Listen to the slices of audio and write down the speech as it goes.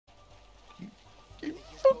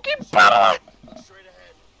fucking barrel! Straight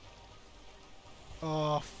ahead.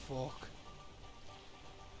 Oh fuck.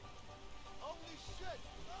 Holy shit!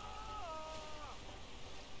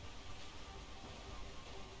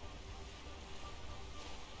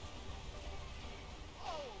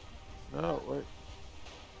 No, wait.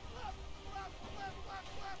 Left, left, left,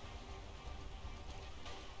 left.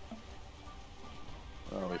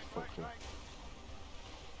 Oh, we fucked it.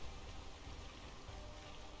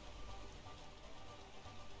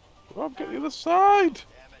 Oh, I'm getting the other side!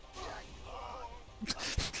 Damn it.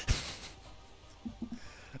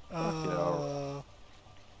 Uh,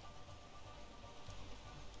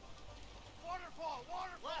 Waterfall,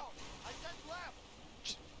 waterfall. I said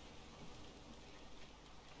left.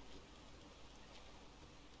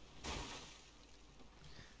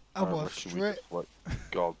 I I was reckon we straight. just let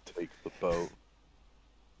God take the boat.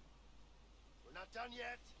 We're not done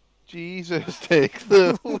yet. Jesus, take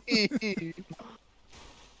the lead!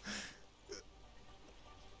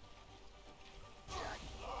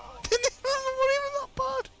 It wasn't even that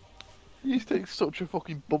bad. These take such a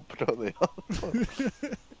fucking bump, don't they?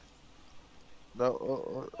 No,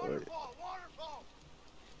 oh, wait. Waterfall, waterfall.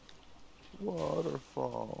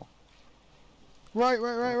 Waterfall. Right.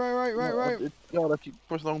 God, I keep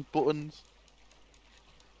pressing the wrong buttons.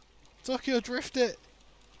 Tokyo drift it.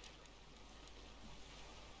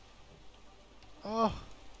 Oh,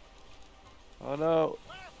 Oh no.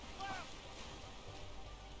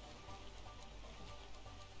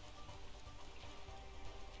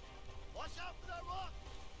 Watch out for that rock.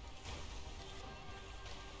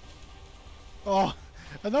 oh,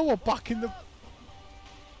 and then we're back in the.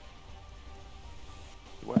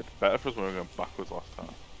 It went better for us when we were going backwards last time.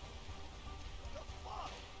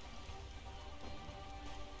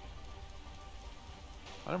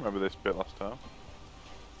 I don't remember this bit last time.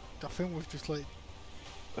 I think we've just like.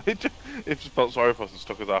 It just felt sorry for us and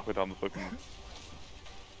stuck us halfway down the fucking...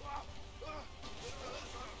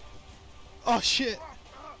 Oh shit!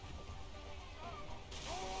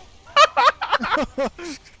 Vincent.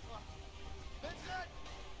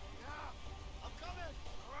 Yeah, I'm coming.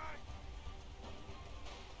 All right.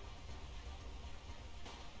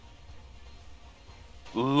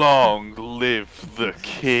 Long live the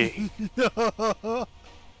king! No!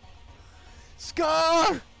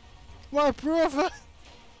 Scar! My brother!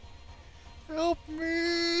 Help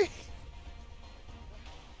me!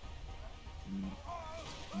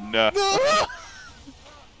 No. No!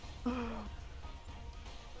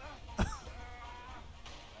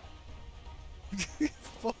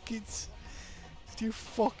 fucking. Do you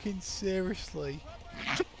fucking seriously?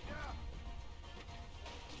 Come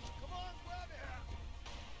on, grab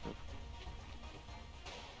it.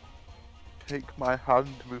 Take my hand,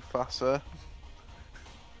 Mufasa.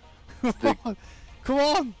 Come on! Come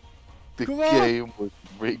on! The Come on. game was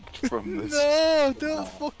rigged from this. No! Don't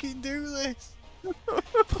fucking do this!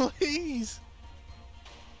 Please!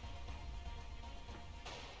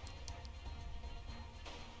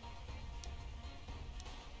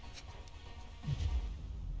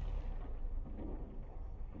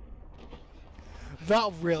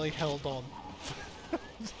 That really held on.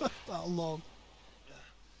 That long.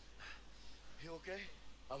 You okay?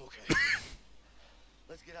 I'm okay.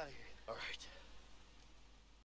 Let's get out of here. All right.